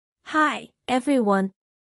Hi, everyone.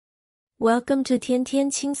 Welcome to 天天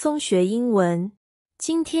轻松学英文。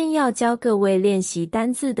今天要教各位练习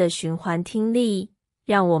单字的循环听力，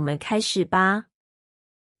让我们开始吧。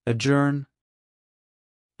Adjourn.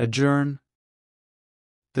 Adjourn.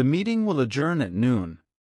 The meeting will adjourn at noon.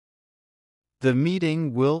 The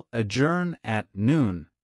meeting will adjourn at noon.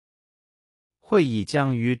 会议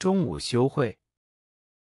将于中午休会。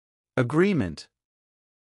Agreement.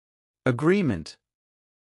 Agreement.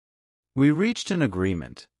 We reached an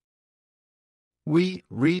agreement. We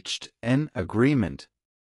reached an agreement.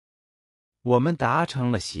 我们达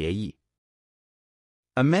成了协议。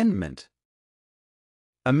Amendment.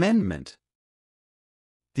 Amendment.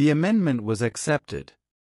 The amendment was accepted.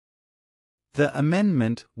 The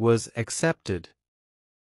amendment was accepted.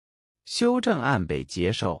 修正案被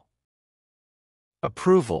接受。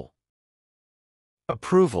Approval.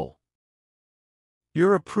 Approval.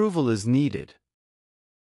 Your approval is needed.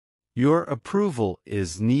 Your approval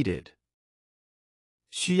is needed.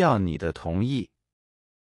 需要你的同意。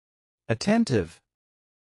Attentive.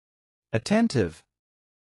 Attentive.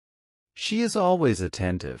 She is always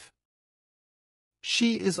attentive.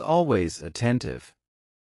 She is always attentive.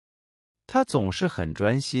 她总是很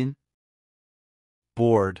专心。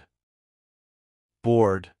Board.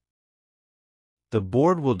 Board. The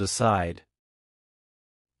board will decide.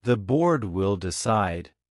 The board will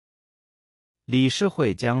decide. 理事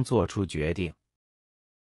会将做出决定。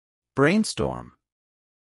Brainstorm.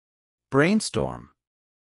 Brainstorm.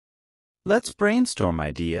 Let's brainstorm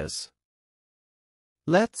ideas.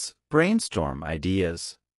 Let's brainstorm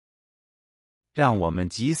ideas. 让我们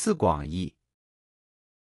集思广益。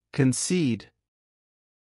Concede.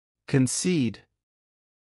 Concede.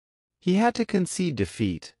 He had to concede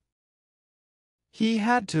defeat. He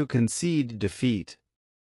had to concede defeat.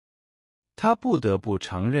 他不得不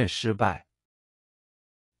承认失败。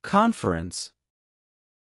Conference.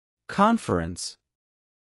 Conference.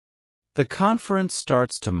 The conference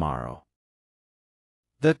starts tomorrow.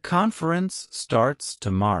 The conference starts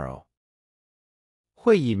tomorrow.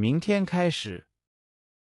 会议明天开始。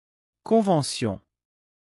Convention.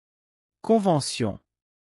 Convention.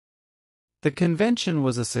 The convention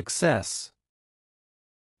was a success.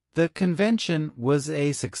 The convention was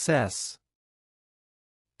a success.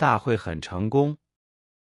 大会很成功。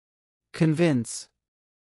Convince.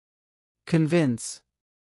 Convince.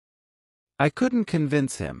 I couldn't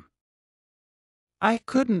convince him. I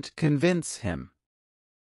couldn't convince him.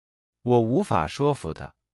 我无法说服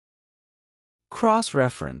他。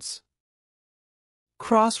Cross-reference.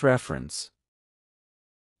 Cross-reference.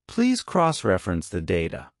 Please cross-reference the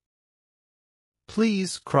data.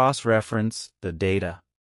 Please cross-reference the data.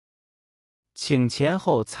 请前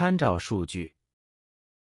后参照数据。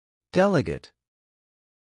Delegate.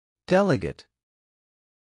 Delegate.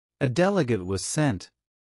 A delegate was sent.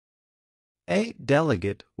 A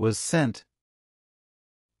delegate was sent.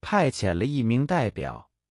 派遣了一名代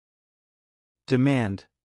表。Demand.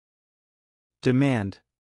 Demand.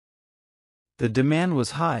 The demand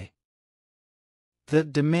was high. The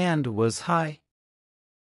demand was high.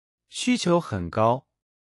 需求很高。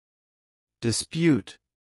Dispute.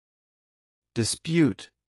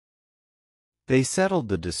 Dispute. They settled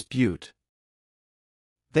the dispute.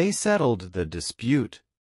 They settled the dispute.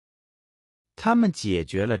 他们解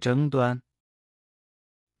决了争端。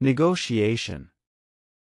Negotiation.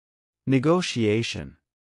 Negotiation.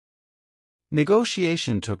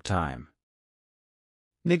 Negotiation took time.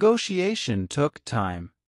 Negotiation took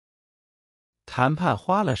time. 谈判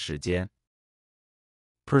花了时间。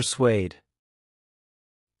Persuade.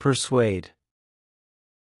 Persuade.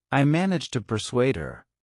 I managed to persuade her.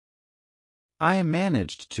 I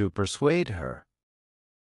managed to persuade her.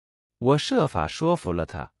 我设法说服了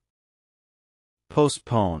她。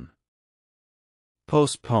Postpone.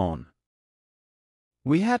 Postpone.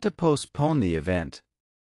 We had to postpone the event.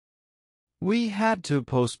 We had to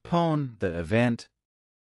postpone the event.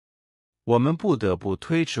 我们不得不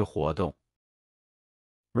推迟活动。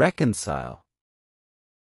Reconcile.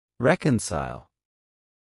 Reconcile.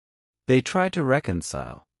 They tried to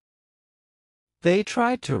reconcile. They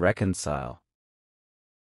tried to reconcile.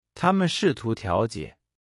 他们试图调解。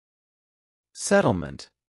Settlement.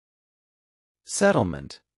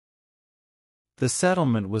 Settlement. The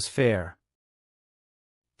settlement was fair.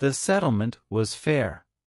 The settlement was fair.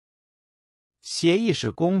 协议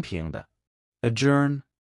是公平的。Adjourn.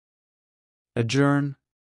 Adjourn.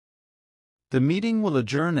 The meeting will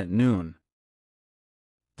adjourn at noon.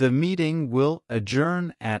 The meeting will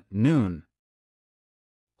adjourn at noon.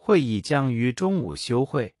 会议将于中午休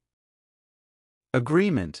会。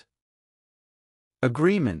Agreement.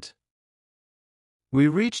 Agreement. We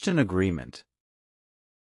reached an agreement.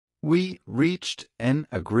 We reached an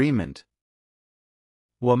agreement.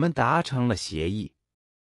 我们达成了协议。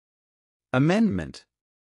Amendment.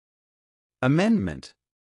 Amendment.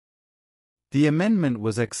 The amendment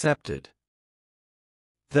was accepted.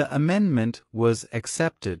 The amendment was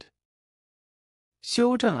accepted.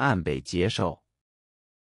 修正案被接受。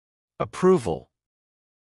Approval.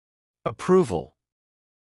 Approval.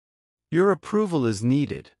 Your approval is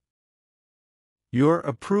needed. Your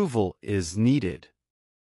approval is needed.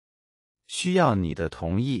 需要你的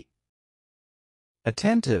同意。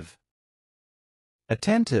Attentive.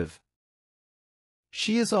 Attentive.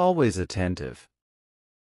 She is always attentive.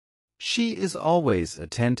 She is always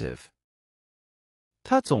attentive.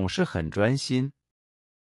 她总是很专心。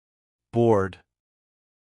Board.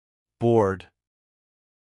 Board.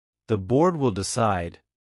 The board will decide.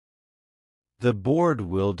 The board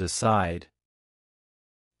will decide.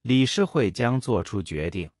 理事会将做出决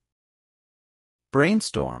定。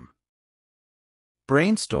Brainstorm.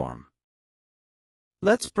 Brainstorm.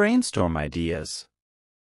 Let's brainstorm ideas.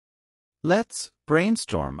 Let's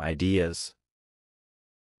brainstorm ideas.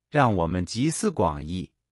 让我们集思广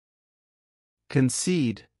益。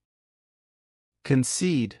Concede.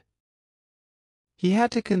 Concede. He had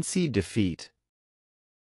to concede defeat.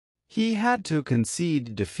 He had to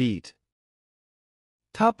concede defeat.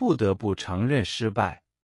 他不得不承认失败。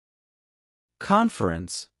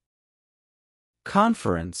Conference.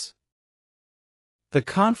 Conference. The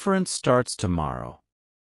conference starts tomorrow.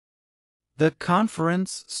 The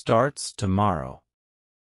conference starts tomorrow.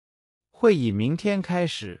 会议明天开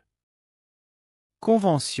始。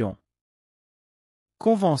Convention.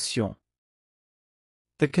 Convention.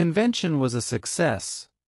 The convention was a success.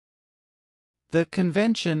 The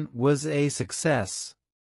convention was a success.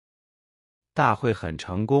 大会很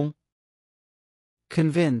成功。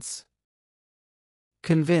Convince.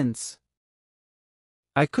 Convince.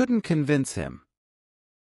 I couldn't convince him.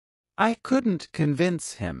 I couldn't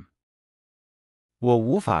convince him. 我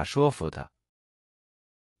无法说服他。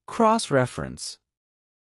Cross-reference.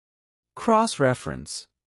 Cross-reference.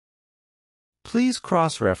 Please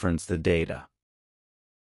cross-reference the data.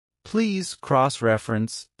 Please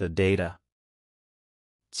cross-reference the data.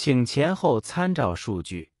 请前后参照数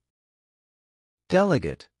据。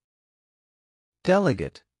Delegate.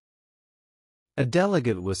 Delegate. A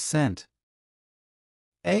delegate was sent.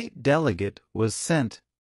 A delegate was sent.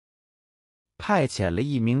 派遣了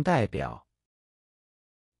一名代表。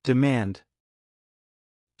Demand.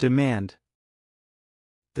 Demand.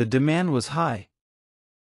 The demand was high.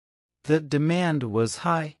 The demand was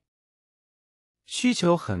high. 需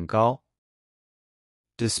求很高。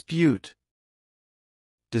Dispute.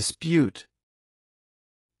 Dispute.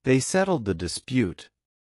 They settled the dispute.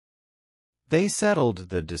 They settled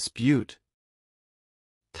the dispute.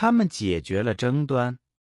 他们解决了争端。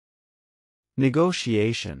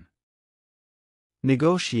Negotiation.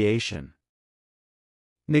 Negotiation.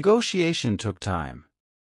 Negotiation took time.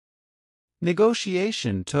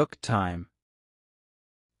 Negotiation took time.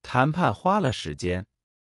 谈判花了时间。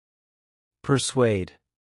Persuade.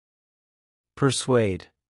 Persuade.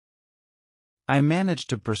 I managed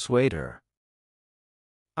to persuade her.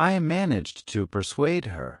 I managed to persuade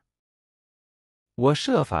her. 我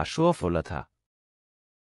设法说服了她。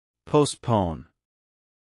Postpone.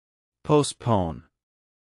 Postpone.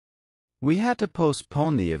 We had to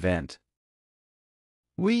postpone the event.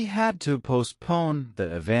 We had to postpone the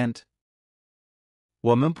event.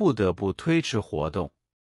 我们不得不推迟活动。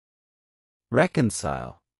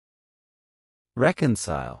Reconcile.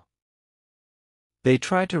 Reconcile. They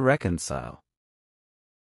tried to reconcile.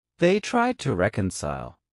 They tried to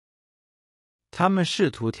reconcile. 他们试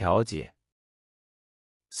图调解。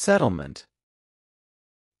Settlement.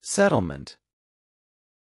 Settlement.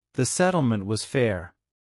 The settlement was fair.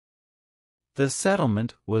 The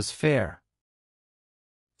settlement was fair.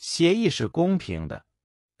 协议是公平的。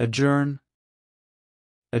Adjourn.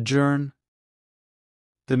 Adjourn.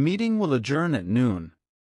 The meeting will adjourn at noon.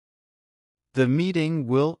 The meeting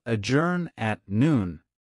will adjourn at noon.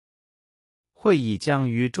 会议将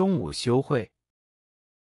于中午休会。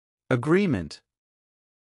Agreement.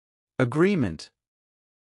 Agreement.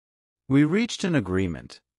 We reached an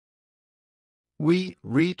agreement. We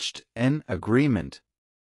reached an agreement.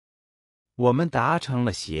 我们达成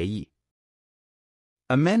了协议。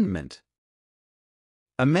Amendment.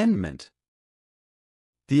 Amendment.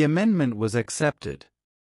 The amendment was accepted.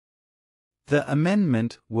 The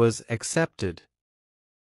amendment was accepted.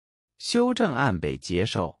 修正案被接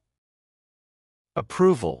受。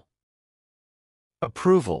Approval.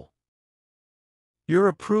 Approval. Your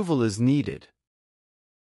approval is needed.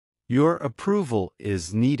 Your approval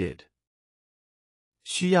is needed.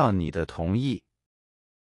 需要你的同意。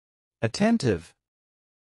Attentive.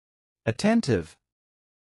 Attentive.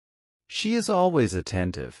 She is always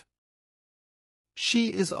attentive.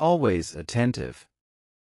 She is always attentive.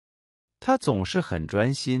 她总是很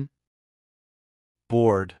专心。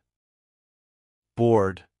Board.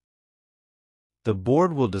 Board. The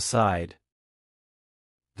board will decide.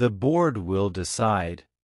 The board will decide.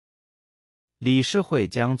 理事会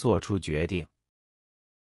将做出决定。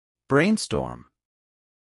Brainstorm.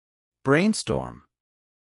 Brainstorm.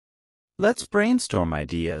 Let's brainstorm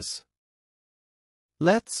ideas.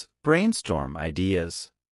 Let's brainstorm ideas.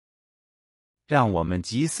 让我们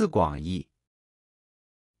集思广益。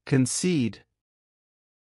Concede.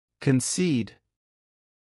 Concede.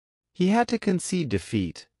 He had to concede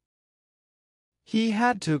defeat. He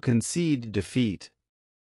had to concede defeat.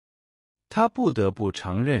 他不得不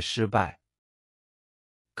承认失败。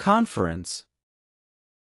Conference.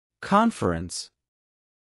 Conference.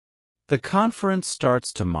 The conference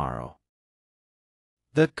starts tomorrow.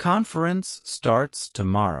 The conference starts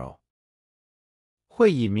tomorrow.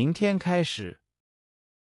 会议明天开始。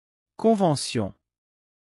Convention.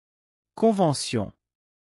 Convention.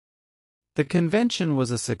 The convention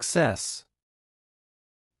was a success.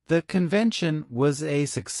 The convention was a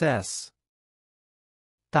success.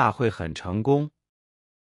 大会很成功。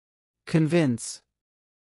Convince.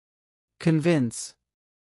 Convince.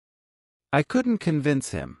 I couldn't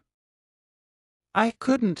convince him. I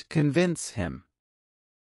couldn't convince him.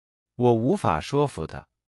 我无法说服他。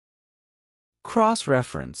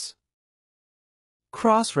Cross-reference.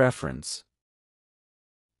 Cross-reference.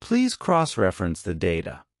 Please cross-reference the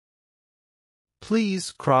data.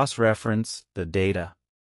 Please cross-reference the data.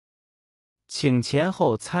 请前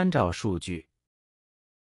后参照数据。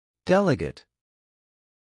Delegate.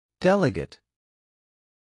 Delegate.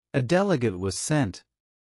 A delegate was sent.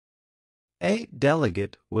 A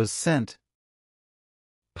delegate was sent.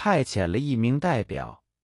 派遣了一名代表。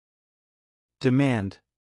Demand.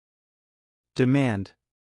 Demand.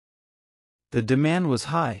 The demand was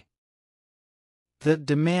high. The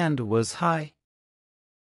demand was high.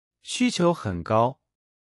 需求很高。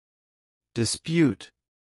Dispute.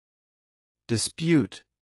 Dispute.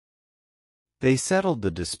 They settled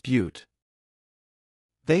the dispute.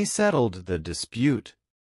 They settled the dispute.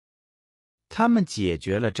 他们解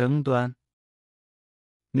决了争端。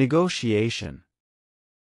Negotiation.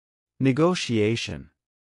 Negotiation.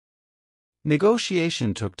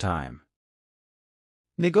 Negotiation took time.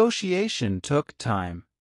 Negotiation took time.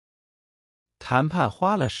 谈判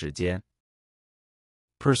花了时间。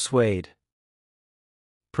Persuade.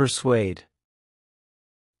 Persuade.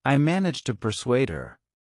 I managed to persuade her.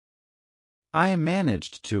 I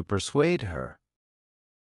managed to persuade her.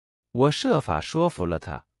 我设法说服了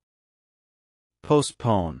她。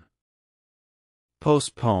Postpone.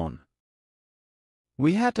 Postpone.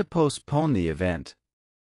 We had to postpone the event.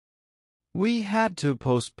 We had to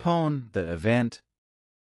postpone the event.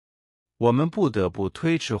 我们不得不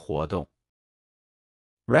推迟活动。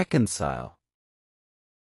Reconcile.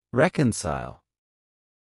 Reconcile.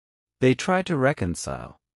 They tried to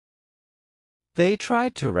reconcile. They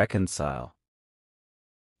tried to reconcile.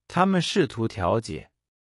 他们试图调解。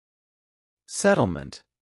Settlement.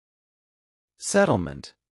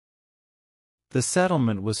 Settlement. The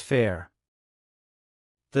settlement was fair.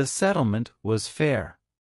 The settlement was fair.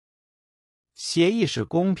 协议是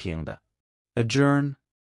公平的。Adjourn.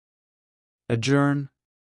 Adjourn.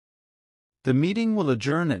 The meeting will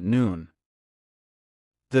adjourn at noon.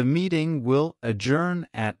 The meeting will adjourn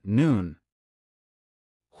at noon.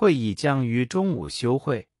 会议将于中午休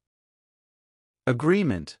会。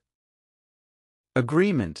Agreement.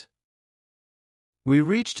 Agreement. We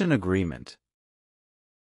reached an agreement.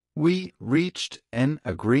 We reached an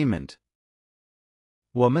agreement.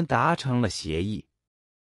 我们达成了协议。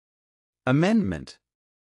Amendment.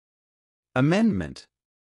 Amendment.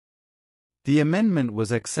 The amendment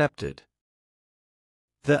was accepted.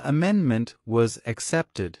 The amendment was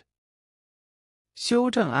accepted.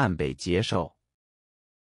 修正案被接受。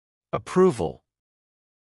Approval.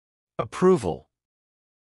 Approval.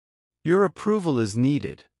 Your approval is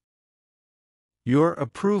needed. Your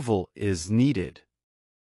approval is needed.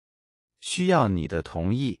 需要你的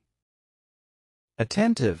同意。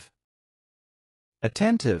Attentive.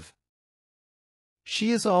 Attentive.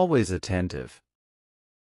 She is always attentive.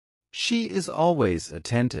 She is always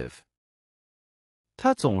attentive.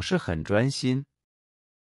 她总是很专心。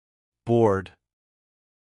Board.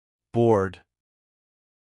 Board.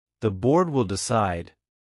 The board will decide.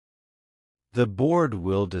 The board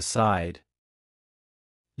will decide.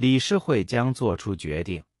 理事会将做出决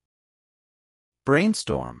定。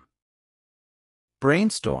Brainstorm.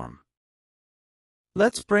 Brainstorm.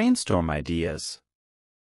 Let's brainstorm ideas.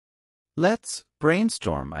 Let's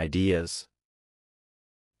brainstorm ideas.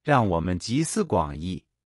 让我们集思广益。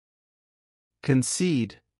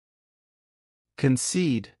Concede.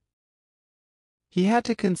 Concede. He had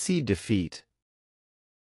to concede defeat.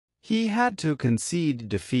 He had to concede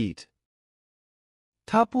defeat.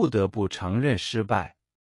 他不得不承认失败。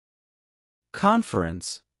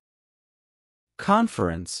Conference.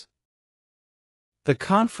 Conference. The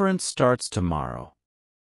conference starts tomorrow.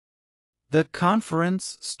 The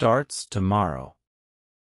conference starts tomorrow.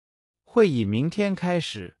 会议明天开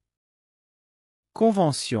始。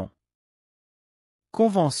Convention.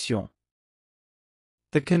 Convention.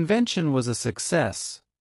 The convention was a success.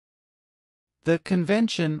 The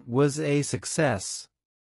convention was a success.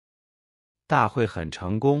 大会很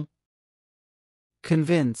成功。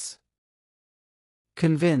Convince.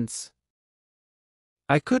 Convince.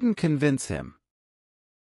 I couldn't convince him.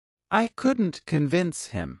 I couldn't convince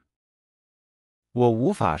him. 我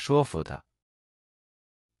无法说服他。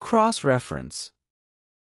Cross-reference.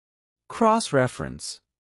 Cross-reference.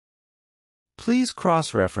 Please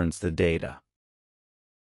cross-reference the data.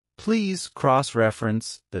 Please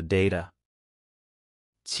cross-reference the data.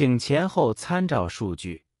 请前后参照数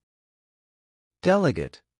据。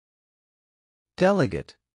Delegate.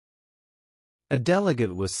 Delegate. A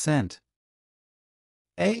delegate was sent.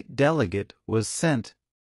 A delegate was sent.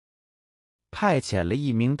 派遣了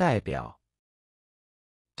一名代表。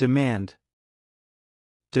Demand.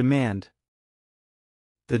 Demand.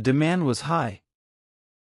 The demand was high.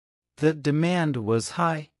 The demand was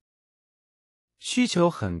high. 需求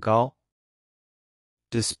很高。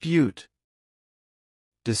Dispute.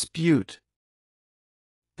 Dispute.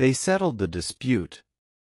 They settled the dispute.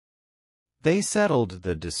 They settled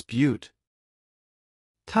the dispute.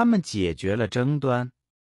 他们解决了争端。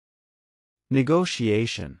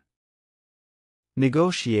Negotiation.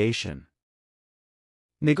 Negotiation.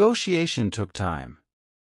 Negotiation took time.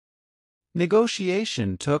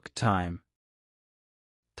 Negotiation took time.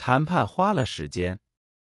 谈判花了时间。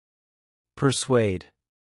Persuade.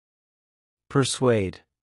 Persuade.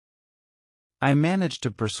 I managed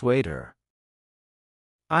to persuade her.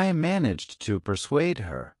 I managed to persuade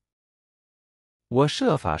her. 我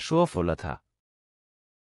设法说服了她。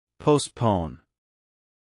Postpone.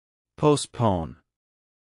 Postpone.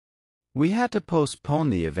 We had to postpone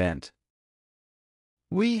the event.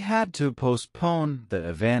 We had to postpone the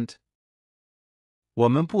event. 我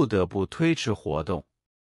们不得不推迟活动。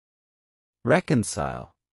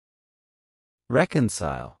Reconcile.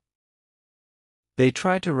 Reconcile. They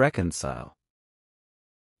tried to reconcile.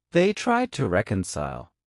 They tried to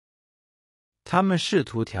reconcile. 他们试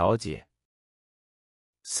图调解。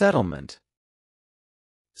Settlement.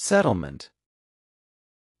 Settlement.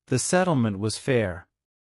 The settlement was fair.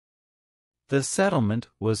 The settlement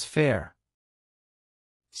was fair.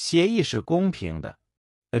 协议是公平的。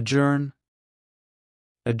Adjourn.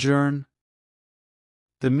 Adjourn.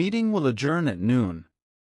 The meeting will adjourn at noon.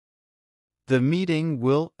 The meeting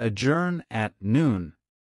will adjourn at noon.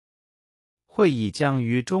 会议将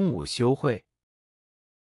于中午休会。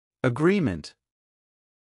Agreement.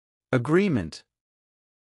 Agreement.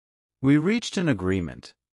 We reached an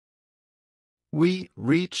agreement. We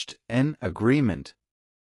reached an agreement.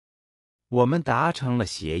 我们达成了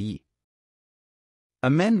协议。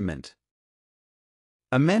Amendment.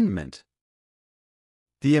 Amendment.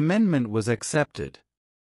 The amendment was accepted.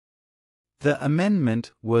 The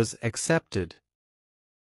amendment was accepted.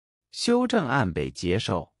 修正案被接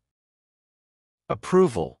受。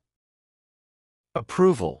Approval.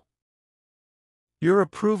 Approval. Your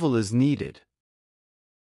approval is needed.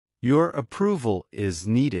 Your approval is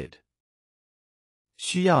needed.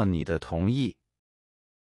 需要你的同意。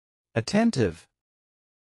Attentive.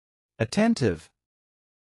 Attentive.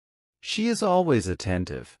 She is always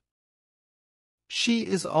attentive. She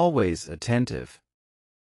is always attentive.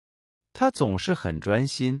 她总是很专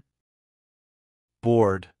心。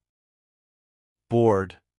Board.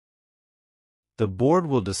 Board. The board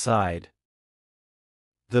will decide.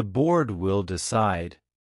 The board will decide.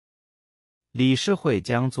 理事会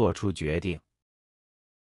将做出决定。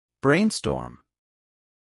Brainstorm.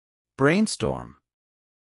 Brainstorm.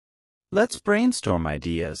 Let's brainstorm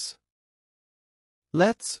ideas.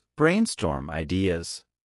 Let's brainstorm ideas.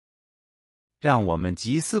 让我们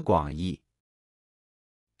集思广益。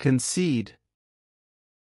Concede.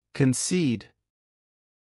 Concede.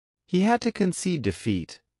 He had to concede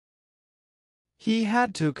defeat. He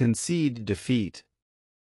had to concede defeat.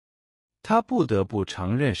 他不得不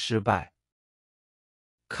承认失败。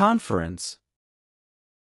Conference.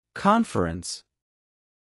 Conference.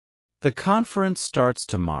 The conference starts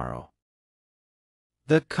tomorrow.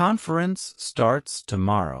 The conference starts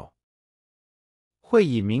tomorrow. 会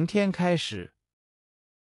议明天开始。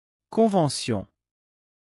Convention.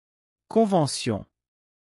 Convention.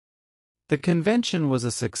 The convention was a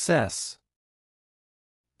success.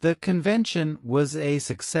 The convention was a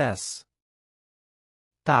success.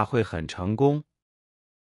 大会很成功。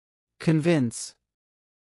Convince.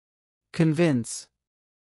 Convince.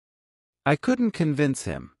 I couldn't convince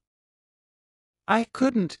him. I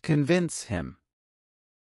couldn't convince him.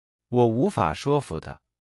 我无法说服他。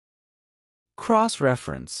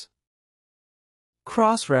Cross-reference.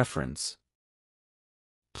 Cross-reference.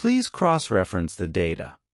 Please cross-reference the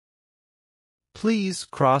data. Please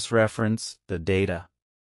cross-reference the data.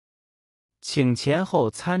 请前后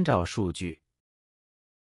参照数据。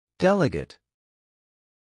Delegate.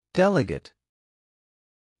 Delegate.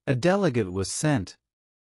 A delegate was sent.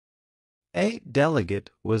 A delegate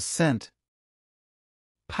was sent.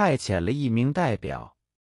 派遣了一名代表。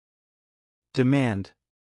Demand.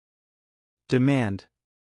 Demand.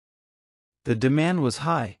 The demand was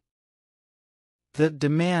high. The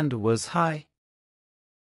demand was high.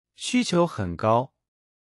 需求很高。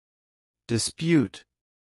Dispute.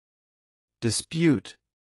 Dispute.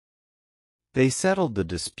 They settled the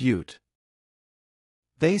dispute.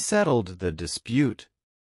 They settled the dispute.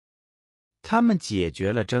 他们解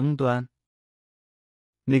决了争端。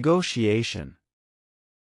Negotiation.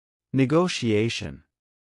 Negotiation.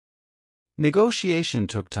 Negotiation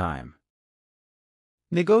took time.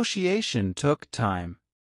 Negotiation took time.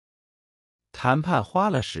 谈判花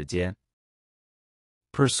了时间。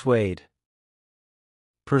Persuade.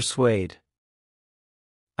 Persuade.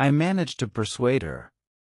 I managed to persuade her.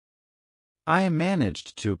 I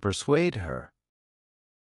managed to persuade her.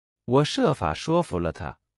 我设法说服了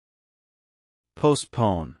她。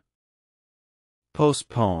Postpone.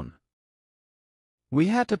 Postpone. We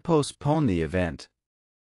had to postpone the event.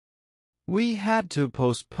 We had to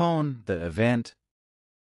postpone the event.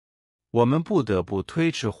 我们不得不推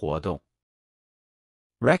迟活动。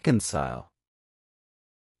Reconcile.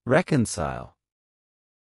 Reconcile.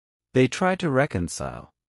 They tried to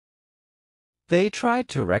reconcile. They tried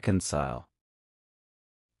to reconcile.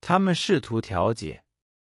 他们试图调解。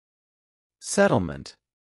Settlement.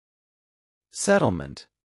 Settlement.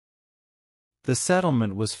 The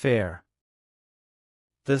settlement was fair.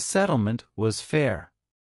 The settlement was fair.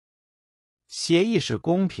 协议是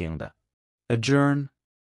公平的。Adjourn.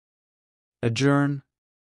 Adjourn.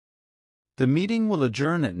 The meeting will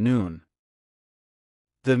adjourn at noon.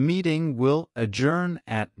 The meeting will adjourn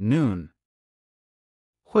at noon.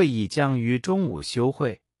 会议将于中午休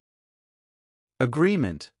会。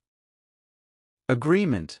Agreement.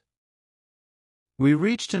 Agreement. We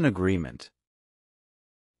reached an agreement.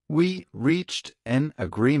 We reached an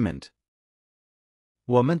agreement.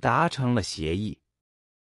 我们达成了协议。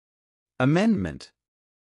Amendment.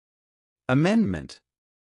 Amendment.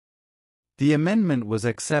 The amendment was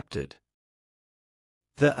accepted.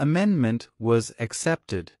 The amendment was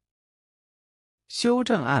accepted. 修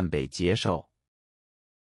正案被接受。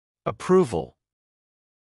Approval.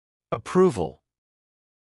 Approval.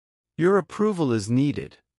 Your approval is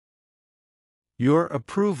needed. Your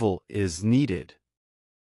approval is needed.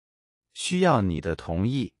 需要你的同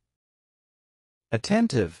意。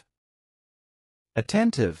Attentive.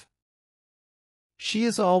 Attentive. She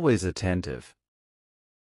is always attentive.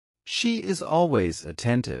 She is always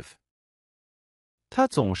attentive. 她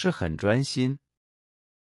总是很专心。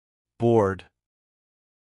Board.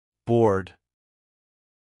 Board.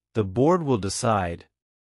 The board will decide.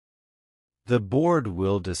 The board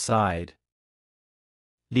will decide.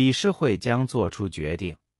 理事会将做出决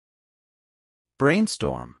定。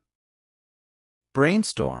Brainstorm.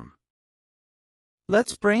 Brainstorm.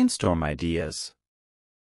 Let's brainstorm ideas.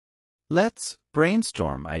 Let's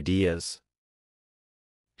brainstorm ideas.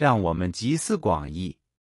 让我们集思广益。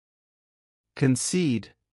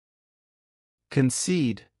Concede.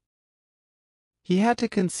 Concede. He had to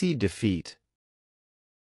concede defeat.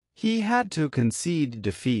 He had to concede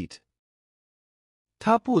defeat.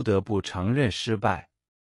 他不得不承认失败。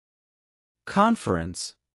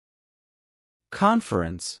Conference.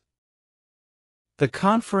 Conference. The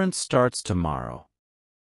conference starts tomorrow.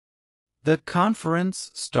 The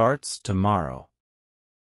conference starts tomorrow.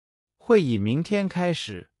 会议明天开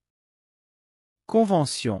始。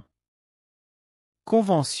Convention.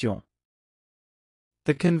 Convention.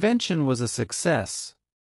 The convention was a success.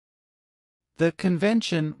 The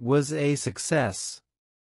convention was a success.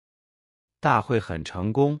 大会很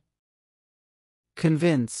成功。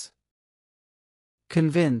Convince.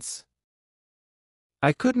 Convince.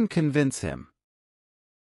 I couldn't convince him.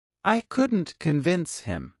 I couldn't convince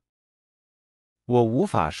him. 我无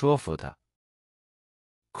法说服他。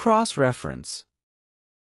Cross-reference.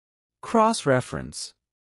 Cross-reference.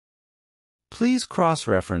 Please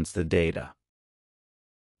cross-reference the data.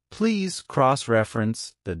 Please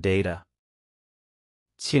cross-reference the data.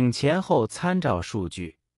 请前后参照数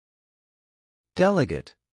据。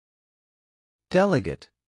Delegate. Delegate.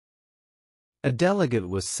 A delegate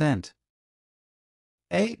was sent.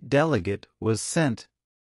 A delegate was sent.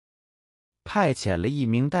 派遣了一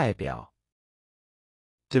名代表。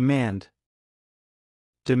Demand.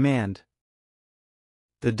 Demand.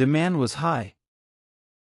 The demand was high.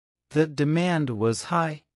 The demand was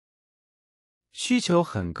high. 需求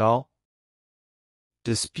很高。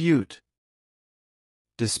Dispute.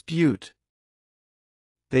 Dispute.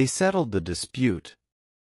 They settled the dispute.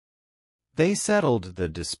 They settled the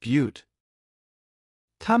dispute.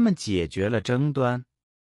 他们解决了争端。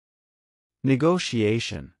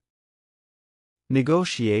Negotiation.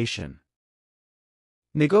 Negotiation.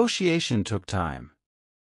 Negotiation took time.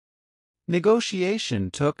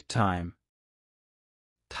 Negotiation took time.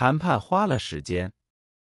 谈判花了时间。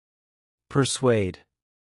Persuade.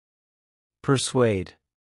 Persuade.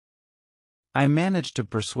 I managed to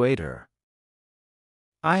persuade her.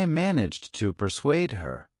 I managed to persuade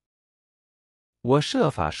her. 我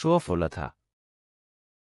设法说服了她。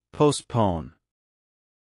Postpone.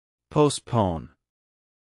 Postpone.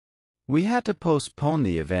 We had to postpone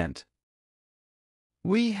the event.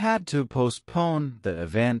 We had to postpone the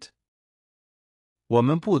event. 我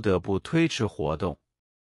们不得不推迟活动。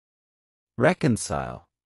Reconcile.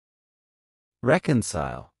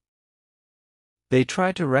 Reconcile. They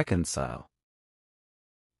tried to reconcile.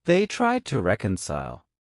 They tried to reconcile.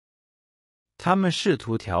 他们试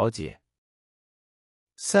图调解。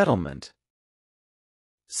Settlement.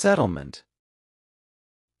 Settlement.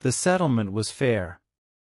 The settlement was fair.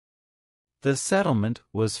 The settlement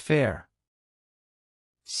was fair.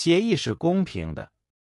 协议是公平的。